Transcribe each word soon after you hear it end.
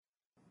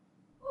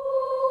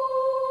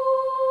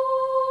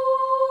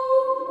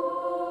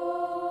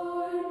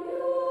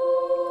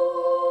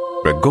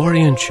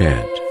Gregorian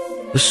chant,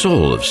 the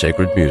soul of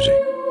sacred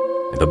music,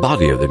 and the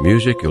body of the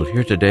music you'll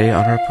hear today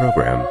on our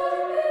program,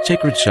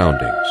 Sacred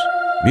Soundings,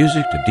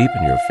 music to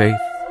deepen your faith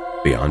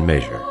beyond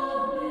measure.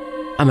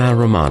 I'm Al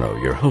Romano,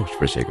 your host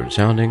for Sacred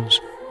Soundings,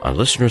 on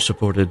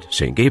listener-supported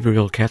St.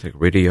 Gabriel Catholic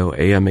Radio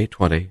AM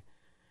 820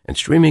 and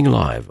streaming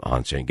live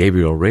on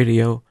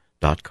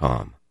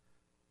stgabrielradio.com.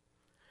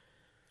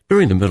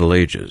 During the Middle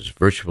Ages,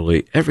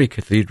 virtually every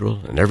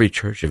cathedral and every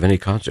church of any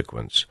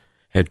consequence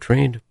had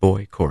trained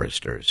boy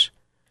choristers.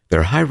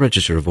 Their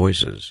high-register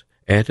voices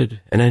added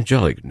an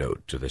angelic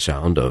note to the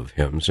sound of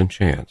hymns and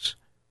chants.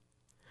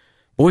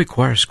 Boy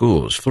choir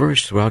schools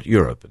flourished throughout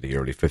Europe in the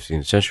early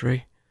 15th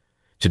century.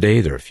 Today,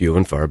 they're few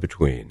and far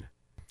between.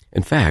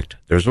 In fact,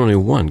 there's only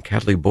one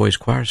Catholic boys'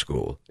 choir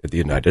school in the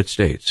United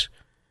States,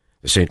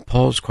 the St.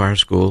 Paul's Choir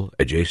School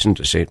adjacent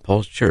to St.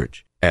 Paul's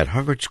Church at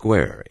Harvard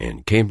Square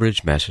in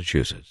Cambridge,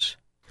 Massachusetts.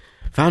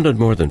 Founded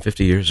more than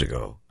 50 years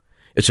ago,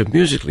 it's a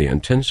musically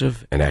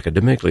intensive and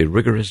academically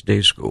rigorous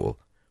day school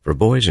for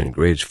boys in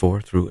grades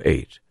 4 through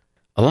 8.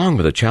 Along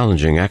with a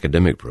challenging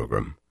academic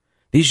program,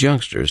 these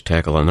youngsters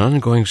tackle an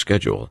ongoing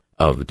schedule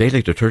of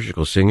daily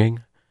liturgical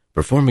singing,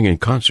 performing in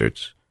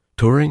concerts,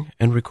 touring,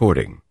 and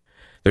recording.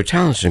 Their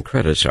talents and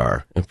credits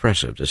are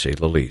impressive, to say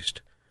the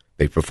least.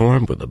 They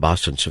performed with the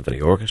Boston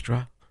Symphony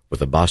Orchestra,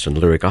 with the Boston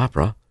Lyric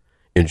Opera,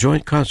 in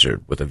joint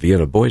concert with the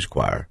Vienna Boys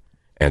Choir,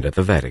 and at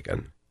the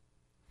Vatican.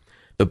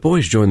 The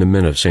boys joined the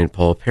men of St.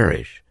 Paul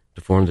Parish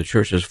to form the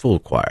church's full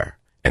choir,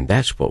 and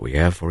that's what we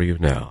have for you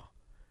now.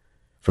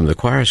 From the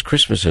choir's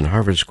Christmas in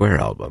Harvard Square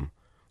album,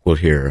 we'll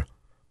hear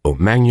O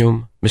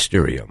Magnum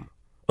Mysterium,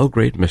 O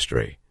Great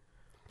Mystery,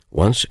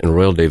 Once in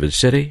Royal David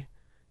City,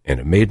 and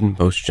A Maiden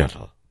Most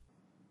Gentle.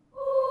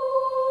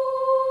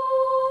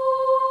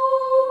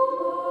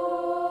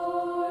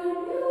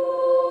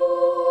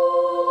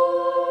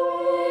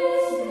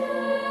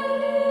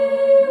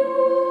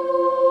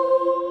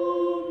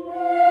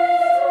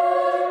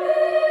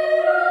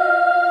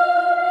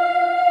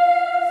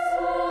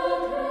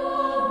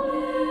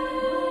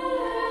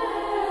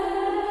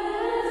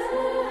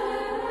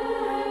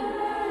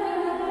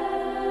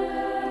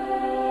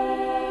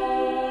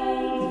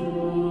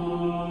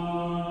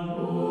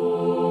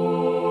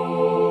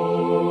 Oh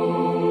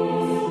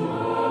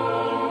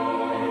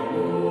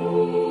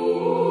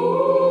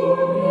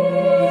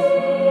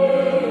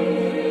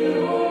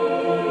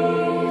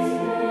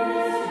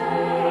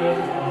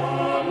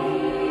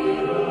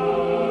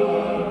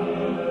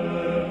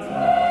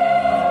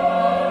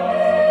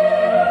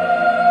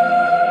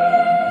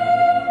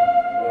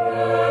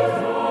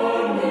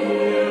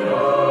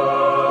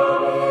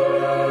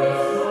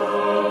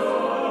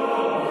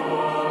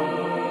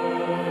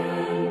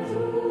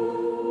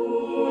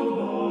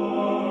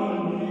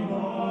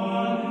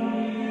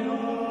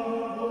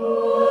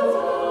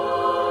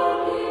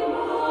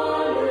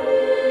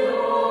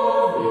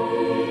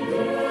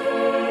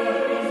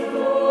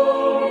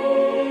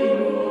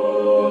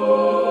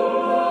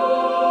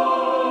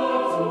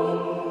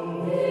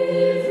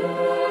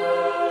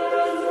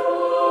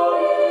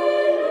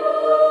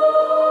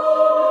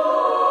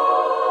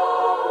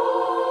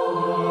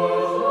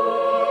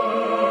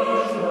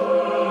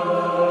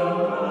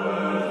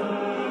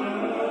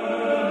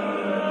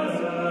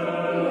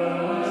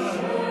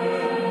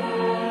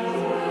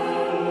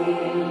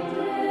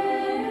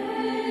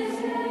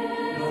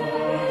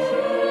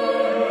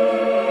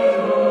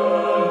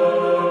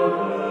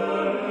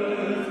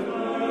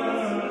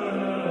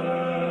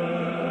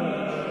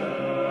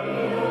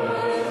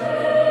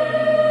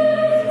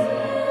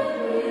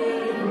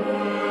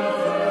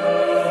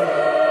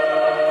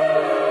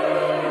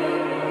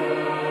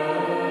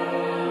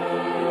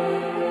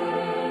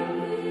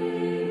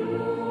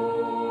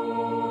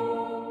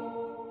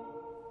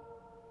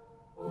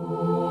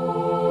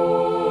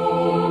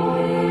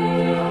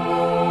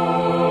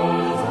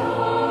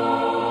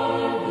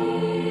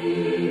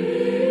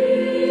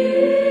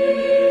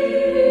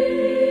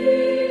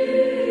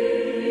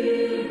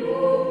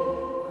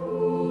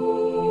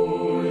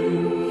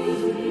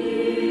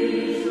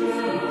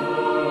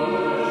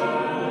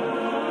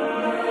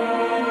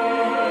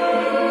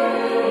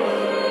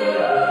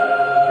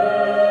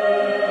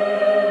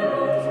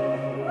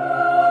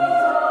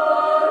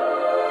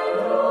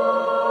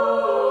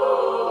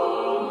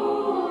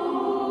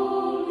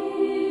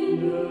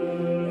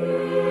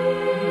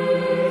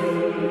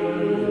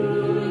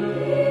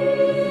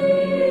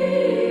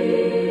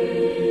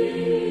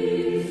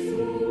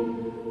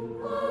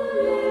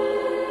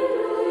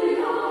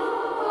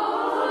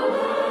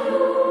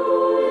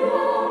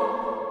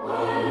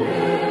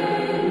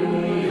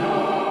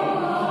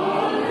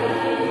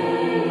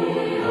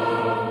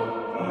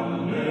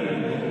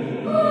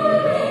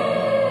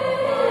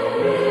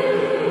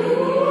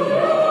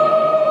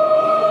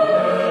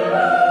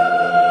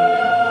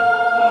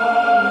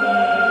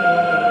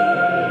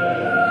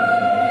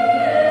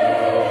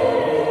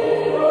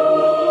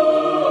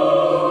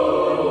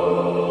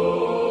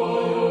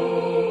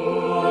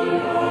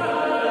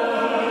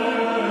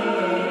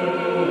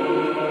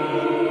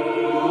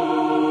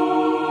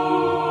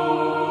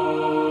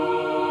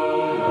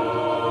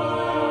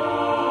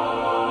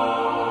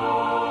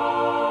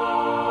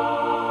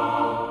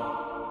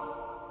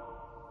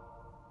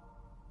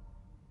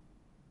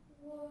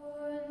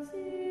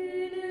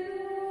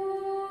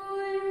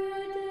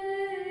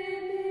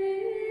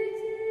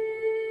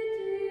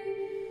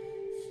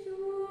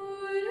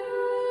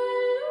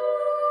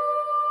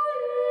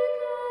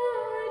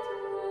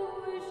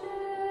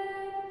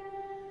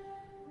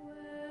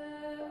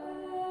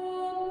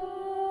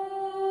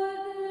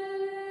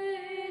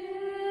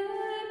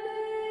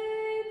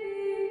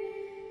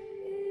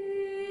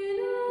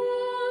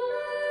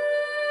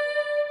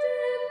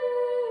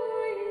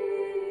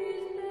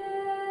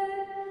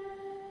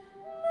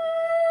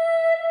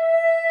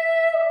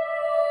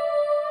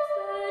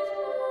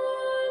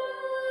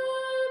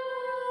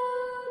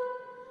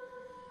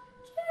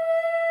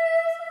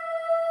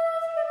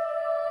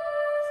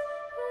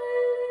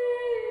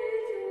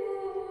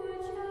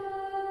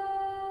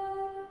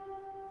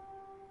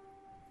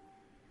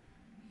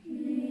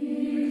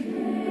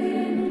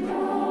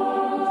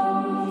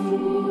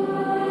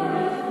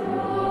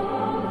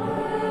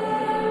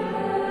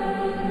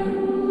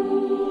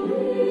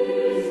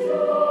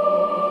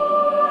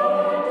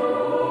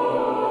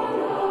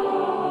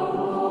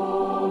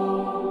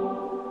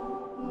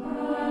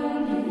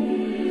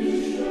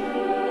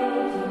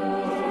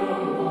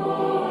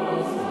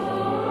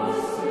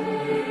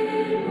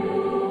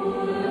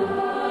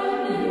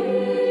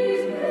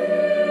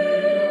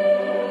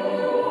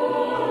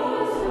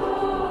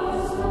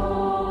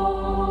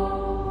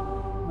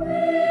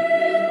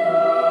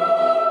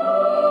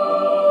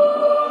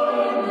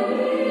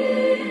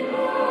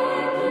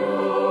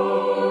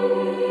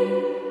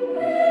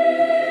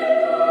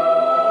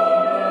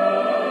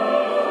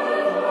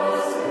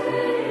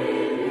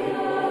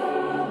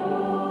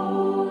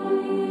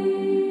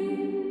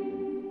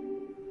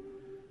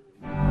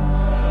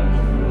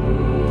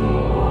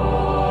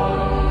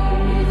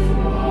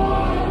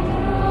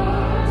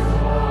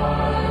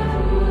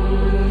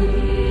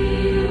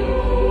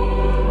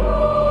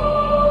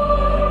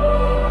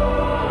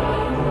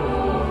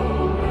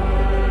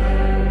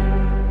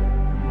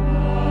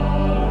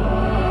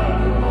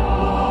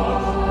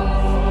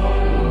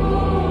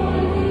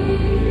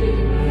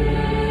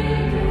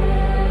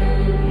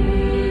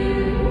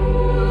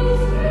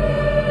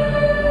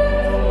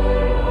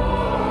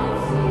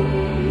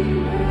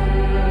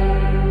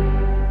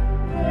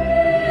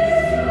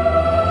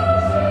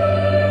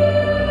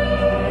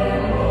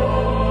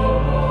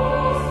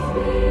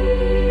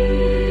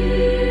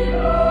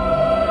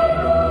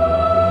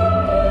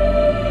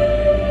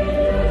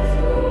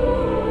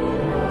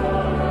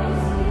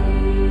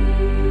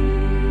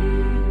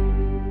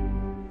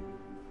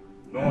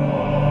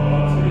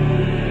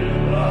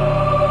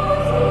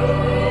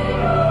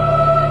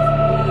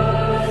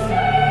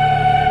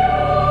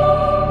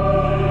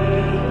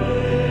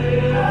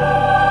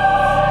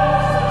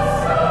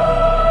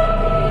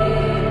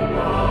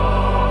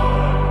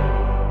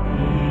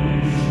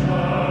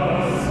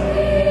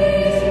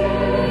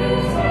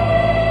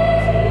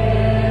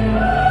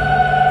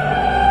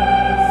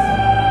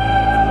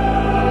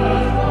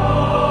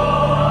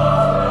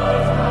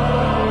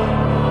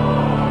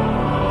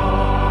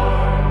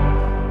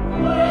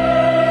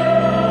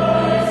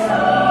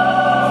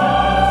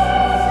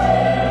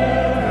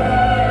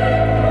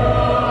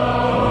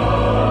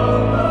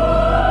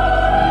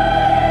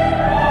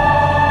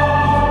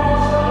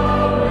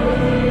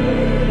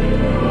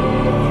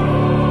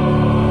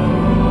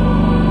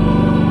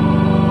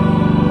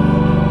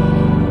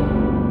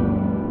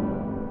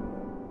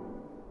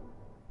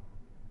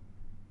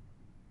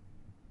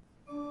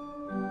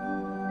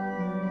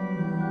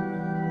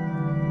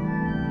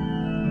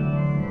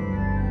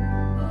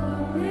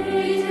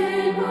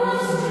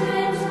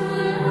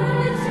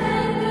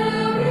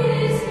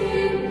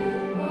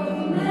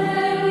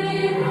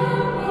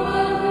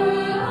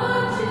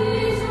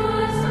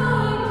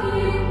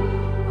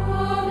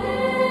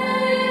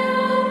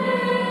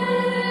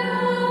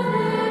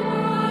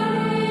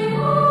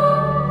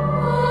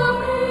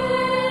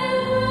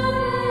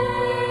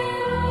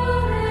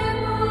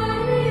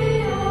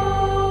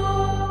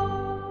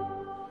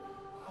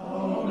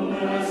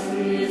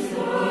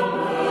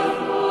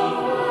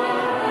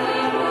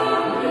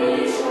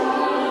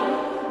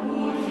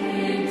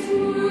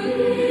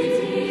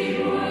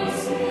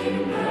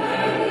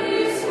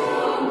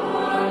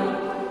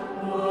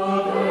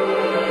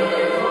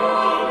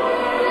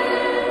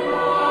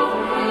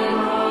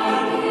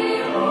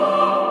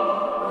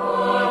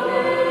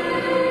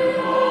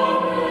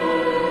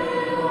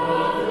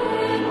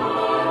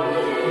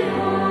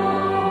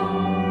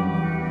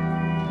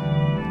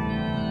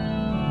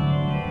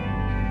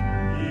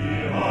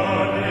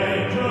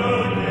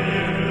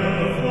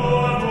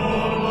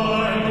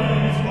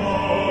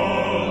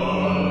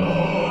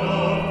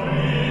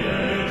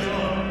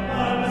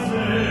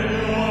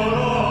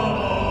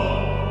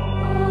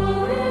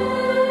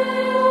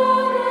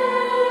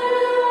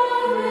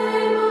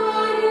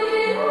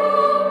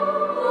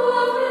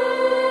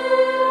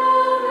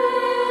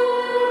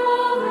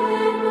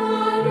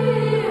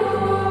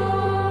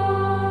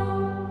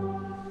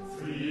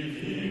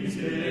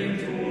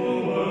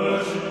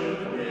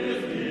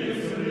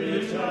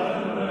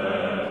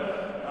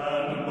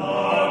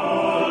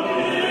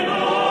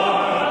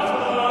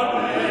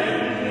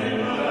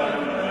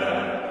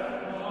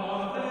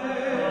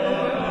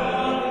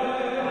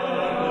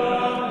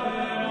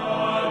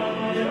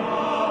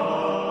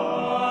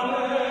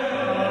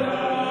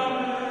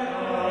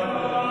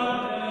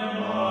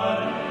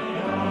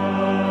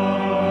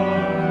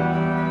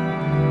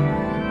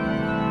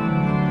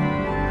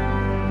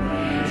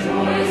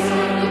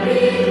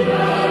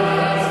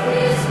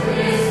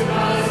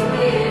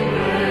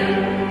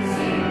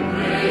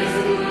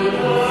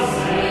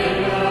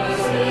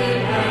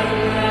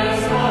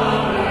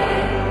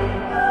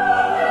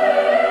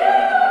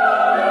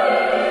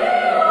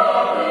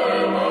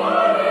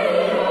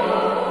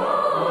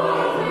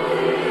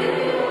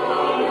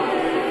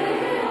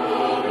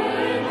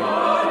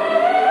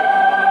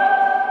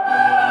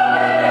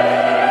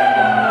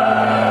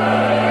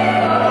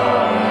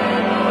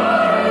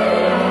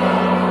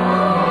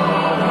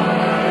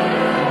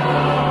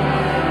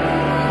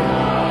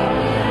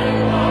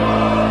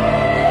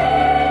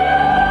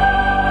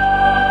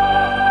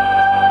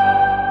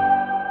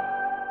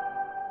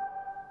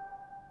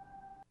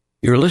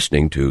You're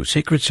listening to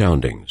Sacred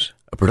Soundings,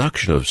 a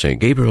production of St.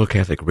 Gabriel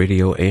Catholic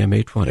Radio AM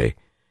 820,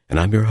 and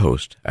I'm your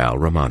host, Al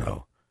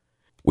Romano.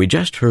 We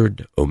just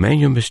heard O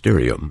Magnum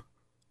Mysterium,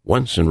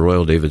 Once in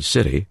Royal David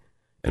City,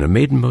 and A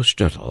Maiden Most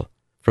Gentle,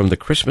 from the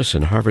Christmas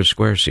in Harvard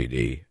Square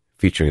CD,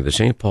 featuring the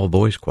St. Paul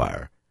Boys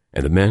Choir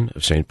and the Men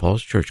of St.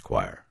 Paul's Church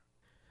Choir.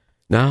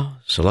 Now,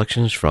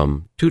 selections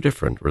from two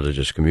different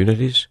religious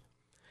communities.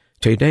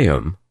 Te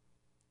Deum,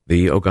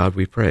 the O God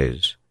We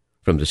Praise,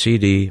 from the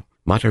CD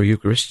Mater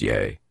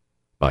Eucharistiae,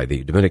 by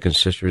the Dominican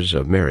Sisters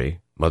of Mary,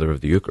 Mother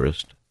of the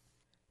Eucharist,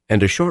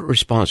 and a short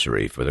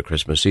responsory for the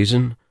Christmas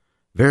season,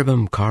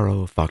 Verbum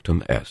Caro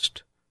Factum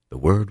Est, The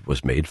Word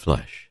Was Made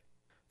Flesh,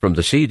 from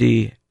the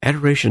CD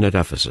Adoration at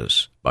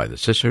Ephesus, by the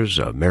Sisters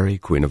of Mary,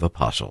 Queen of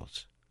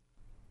Apostles.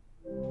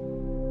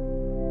 You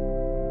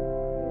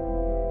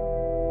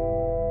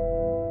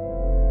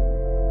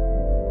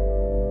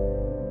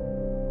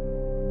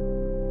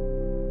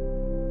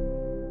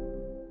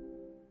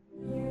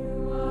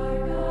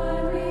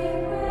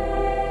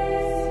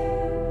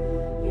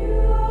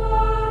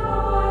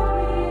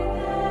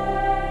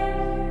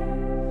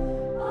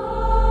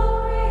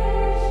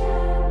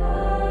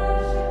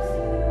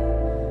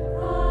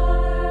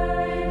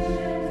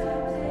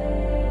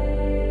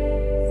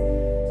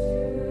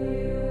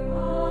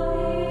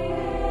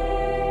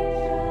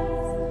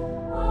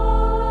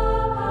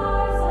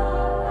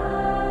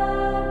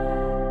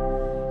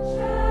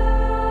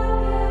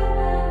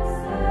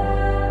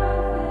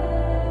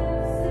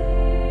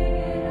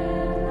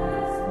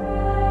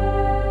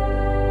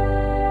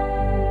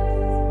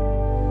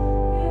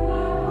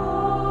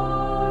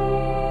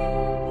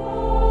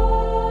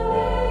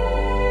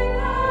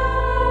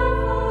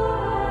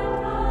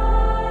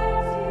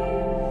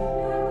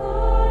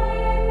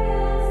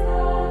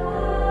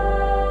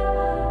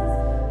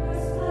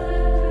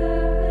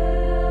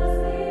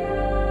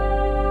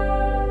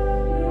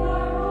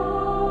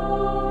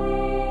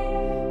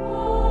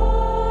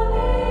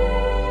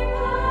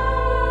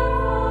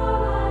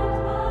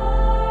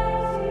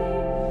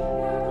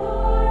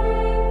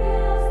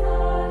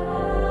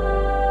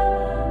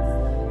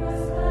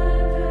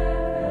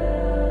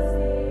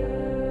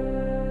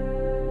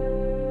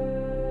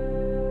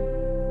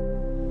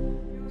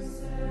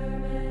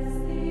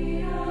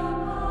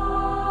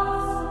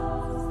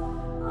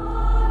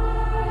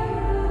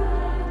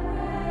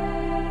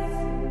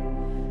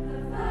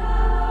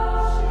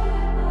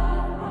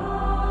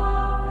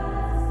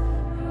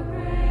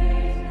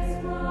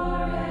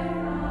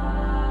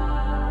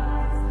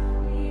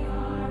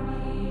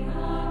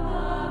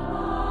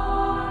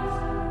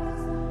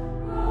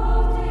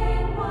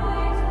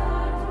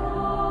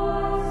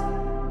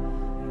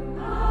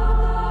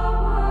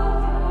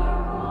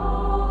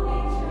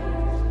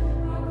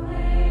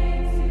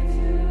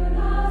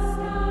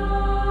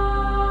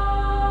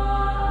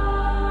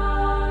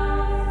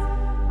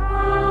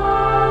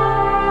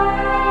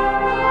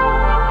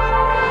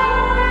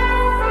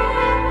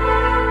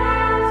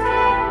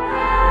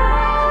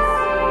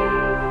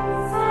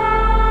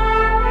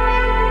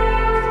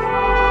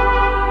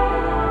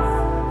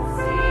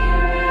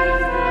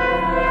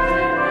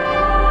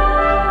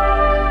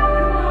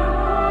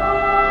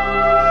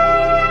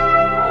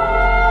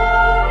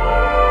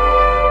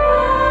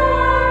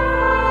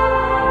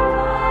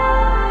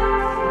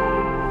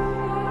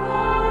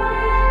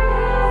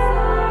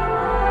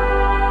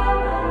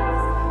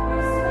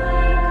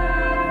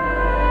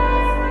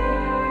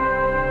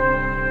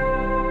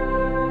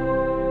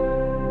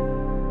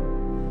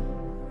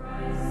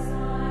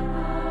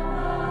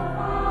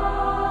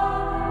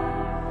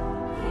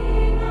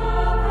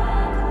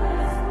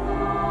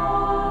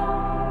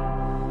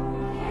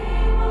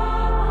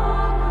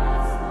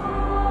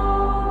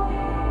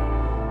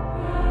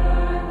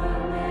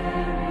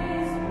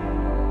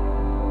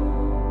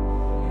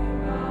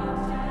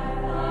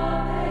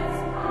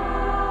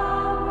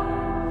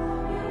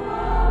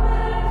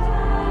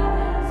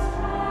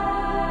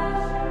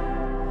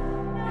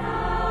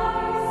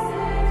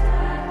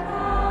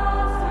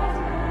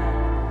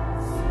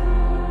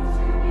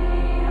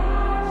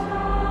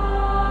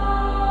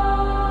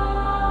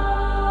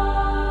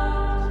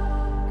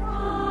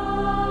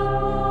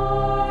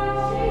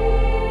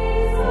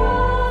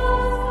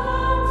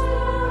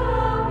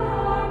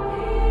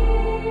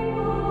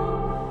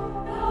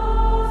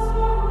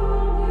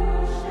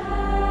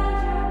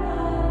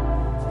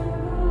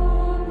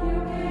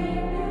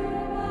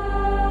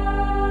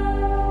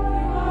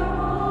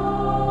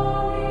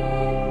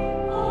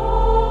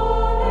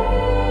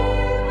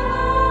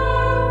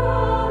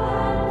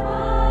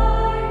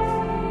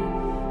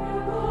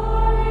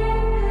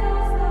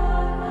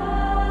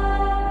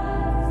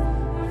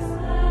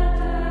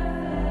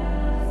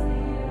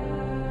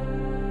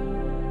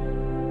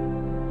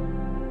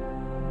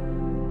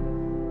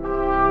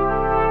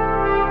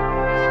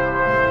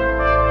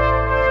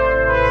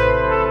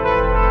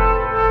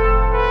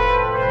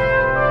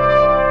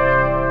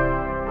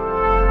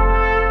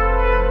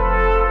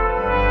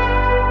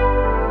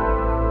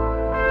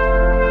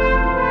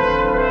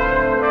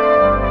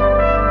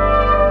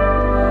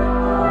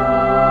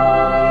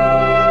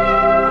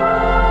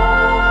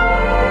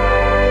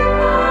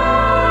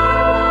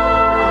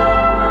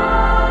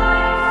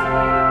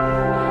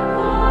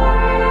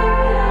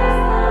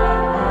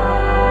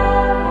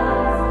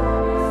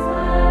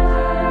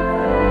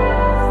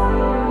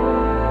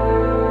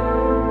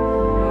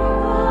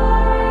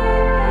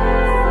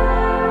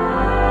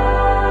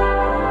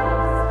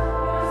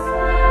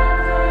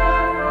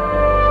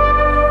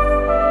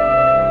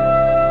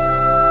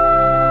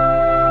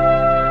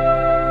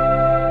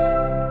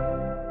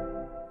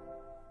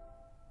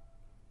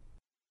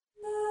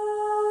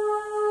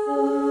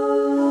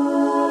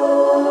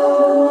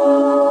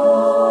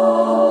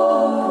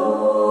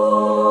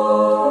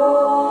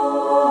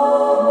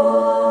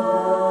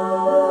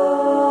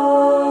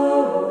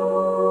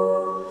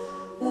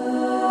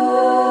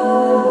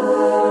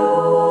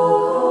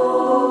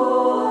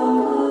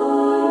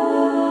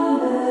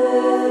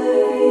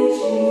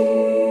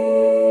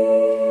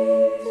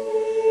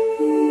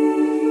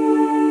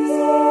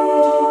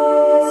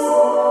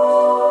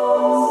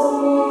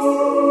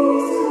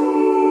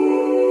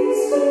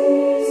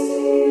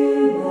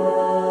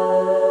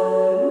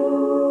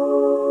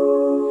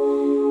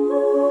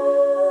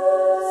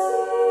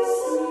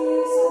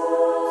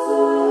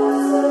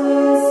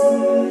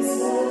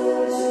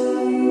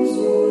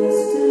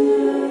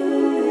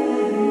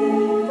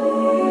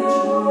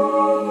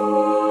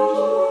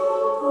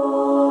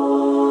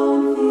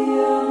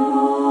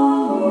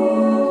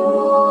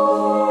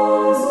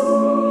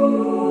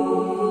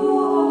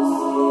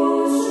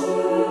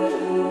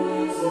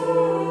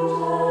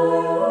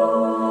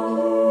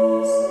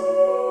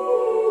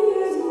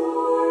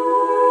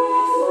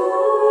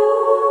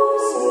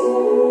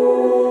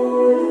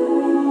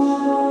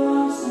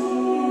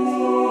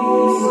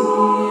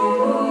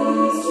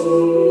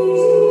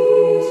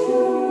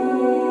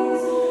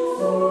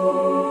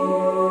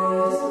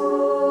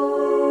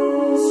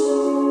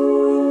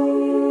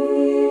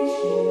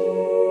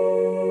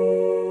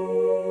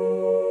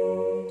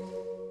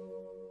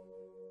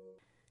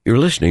You're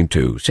listening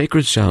to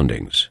Sacred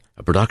Soundings,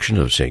 a production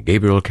of St.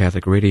 Gabriel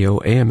Catholic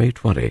Radio AM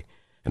 820,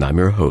 and I'm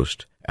your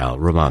host, Al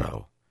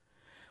Romano.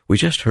 We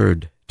just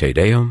heard Te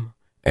Deum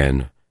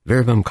and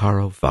Verbum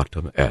Caro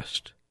Factum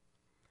Est.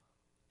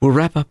 We'll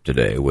wrap up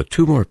today with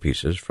two more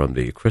pieces from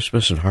the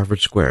Christmas in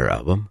Harvard Square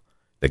album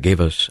that gave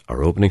us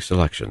our opening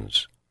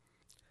selections.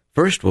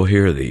 First, we'll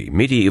hear the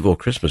medieval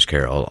Christmas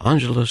carol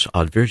Angelus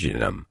ad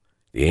Virginem,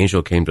 The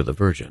Angel Came to the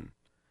Virgin.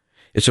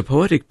 It's a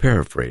poetic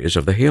paraphrase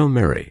of the Hail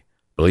Mary,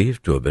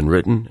 believed to have been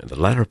written in the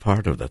latter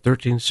part of the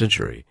 13th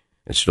century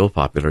and still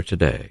popular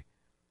today.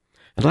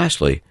 And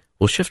lastly,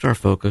 we'll shift our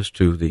focus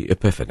to the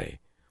Epiphany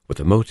with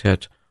the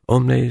motet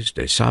Omnes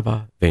de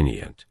Saba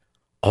Venient,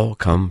 All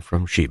Come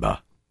from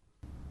Sheba.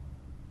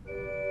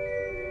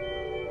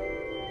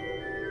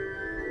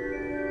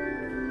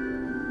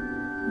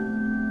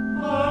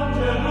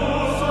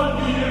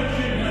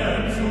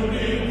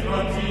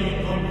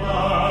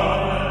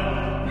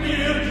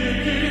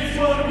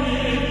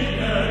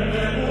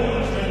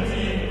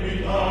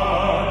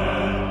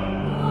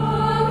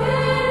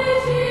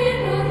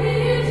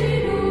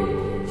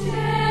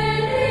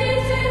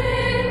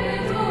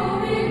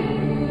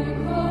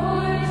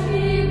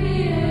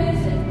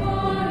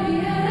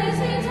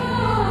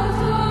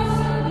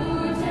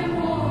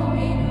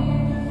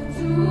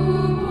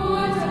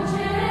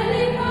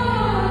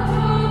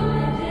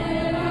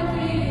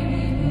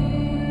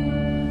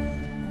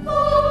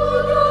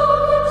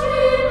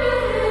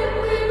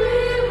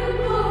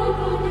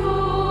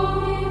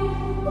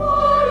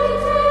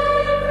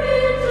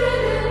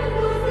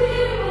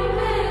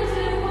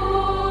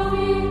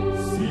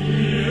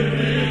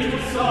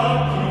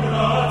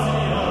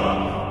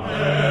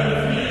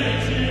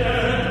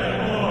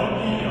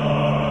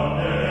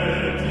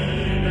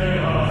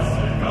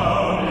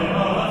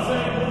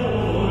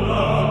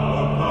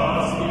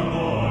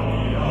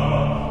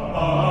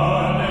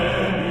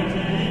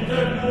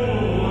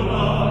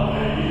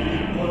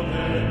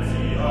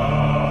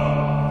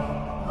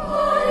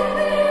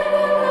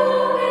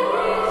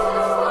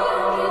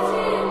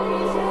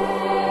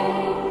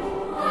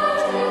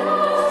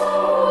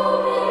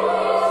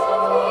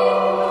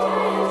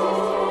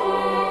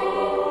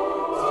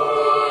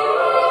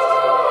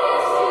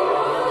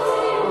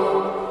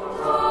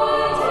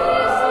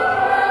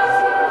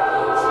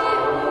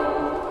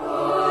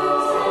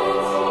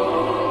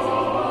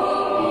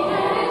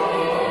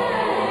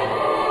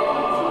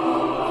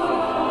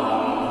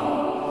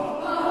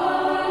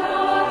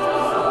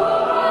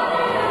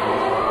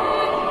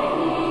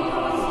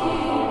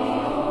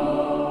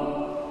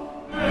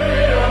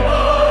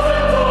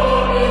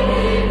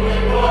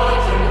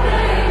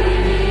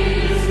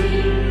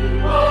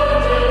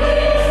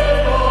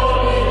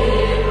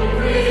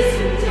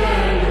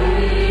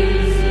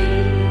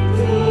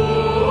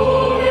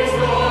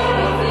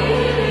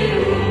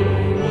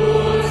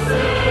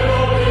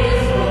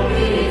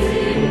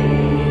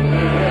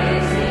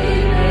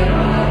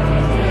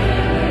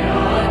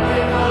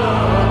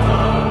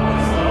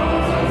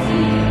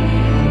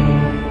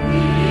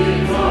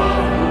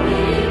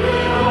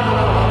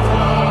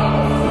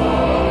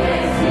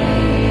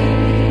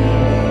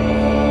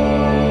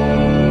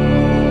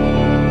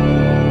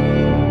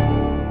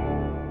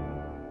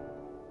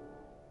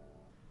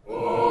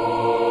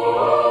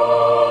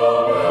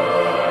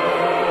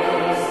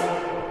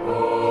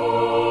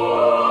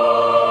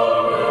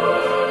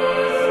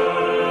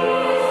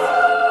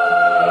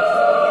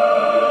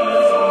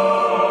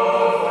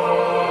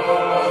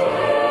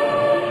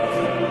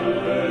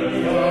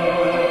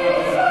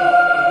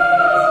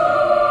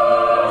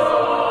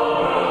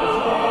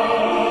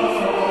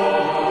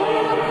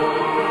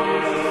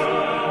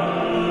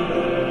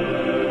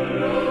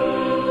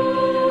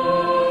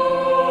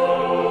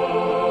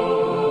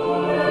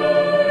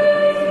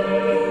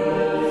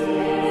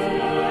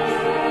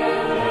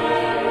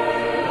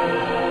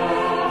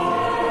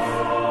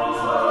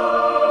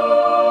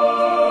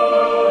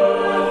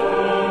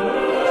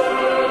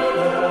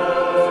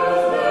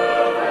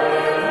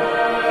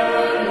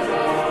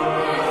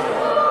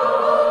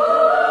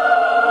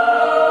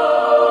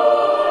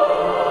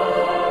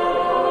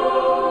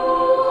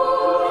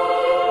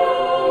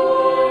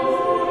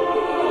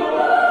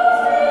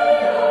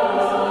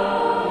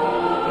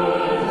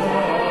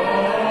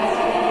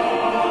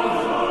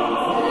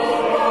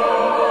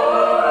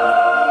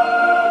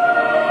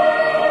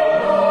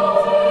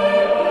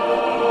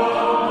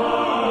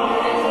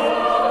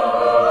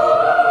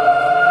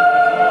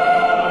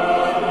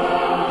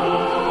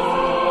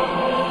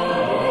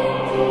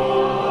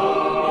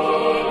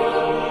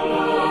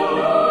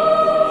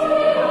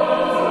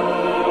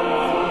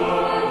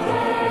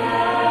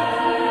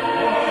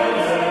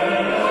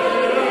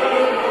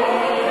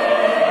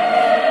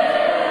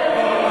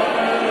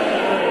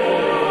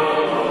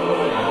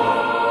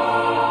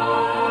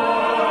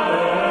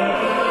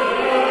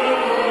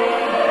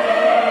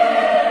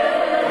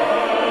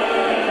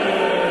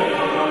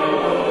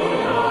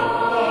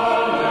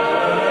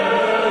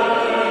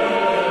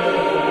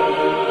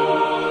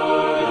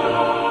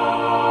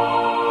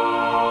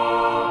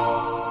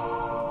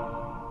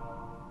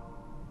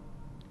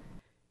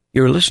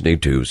 You're listening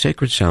to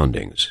Sacred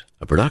Soundings,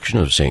 a production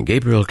of St.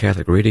 Gabriel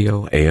Catholic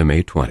Radio, AM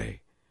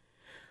 820.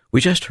 We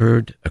just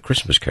heard A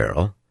Christmas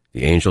Carol,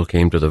 The Angel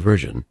Came to the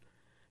Virgin,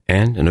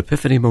 and an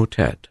Epiphany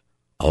motet,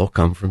 All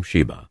Come from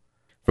Sheba,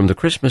 from the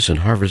Christmas in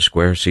Harvard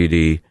Square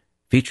CD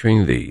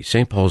featuring the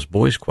St. Paul's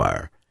Boys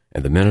Choir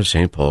and the Men of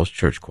St. Paul's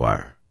Church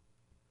Choir.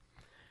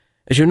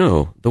 As you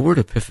know, the word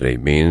epiphany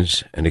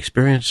means an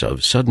experience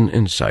of sudden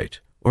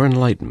insight or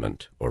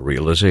enlightenment or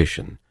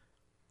realization.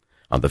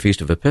 On the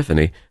Feast of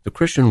Epiphany, the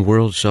Christian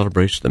world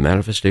celebrates the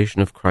manifestation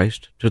of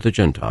Christ to the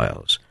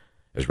Gentiles,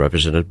 as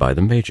represented by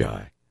the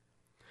Magi.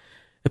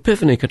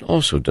 Epiphany can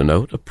also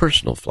denote a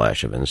personal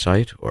flash of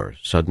insight or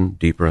sudden,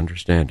 deeper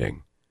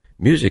understanding.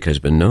 Music has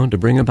been known to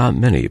bring about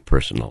many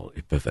personal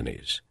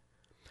epiphanies.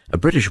 A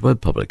British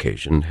web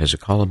publication has a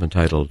column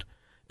entitled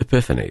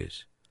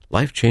Epiphanies,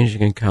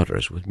 Life-Changing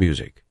Encounters with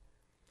Music.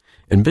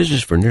 In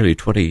business for nearly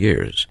 20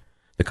 years,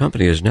 the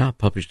company has now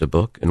published a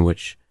book in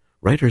which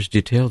writers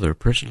detail their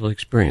personal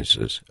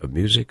experiences of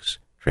music's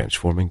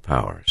transforming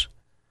powers.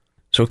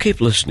 So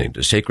keep listening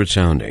to Sacred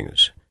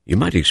Soundings. You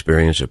might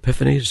experience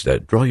epiphanies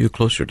that draw you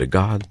closer to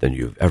God than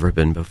you've ever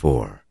been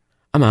before.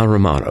 I'm Al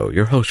Romano,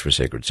 your host for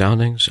Sacred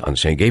Soundings on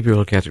St.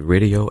 Gabriel Catholic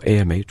Radio,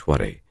 AM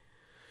 820.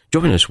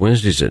 Join us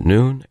Wednesdays at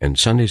noon and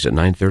Sundays at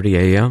 9:30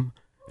 a.m.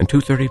 and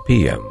 2:30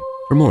 p.m.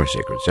 for more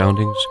Sacred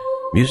Soundings,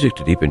 music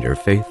to deepen your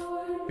faith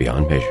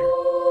beyond measure.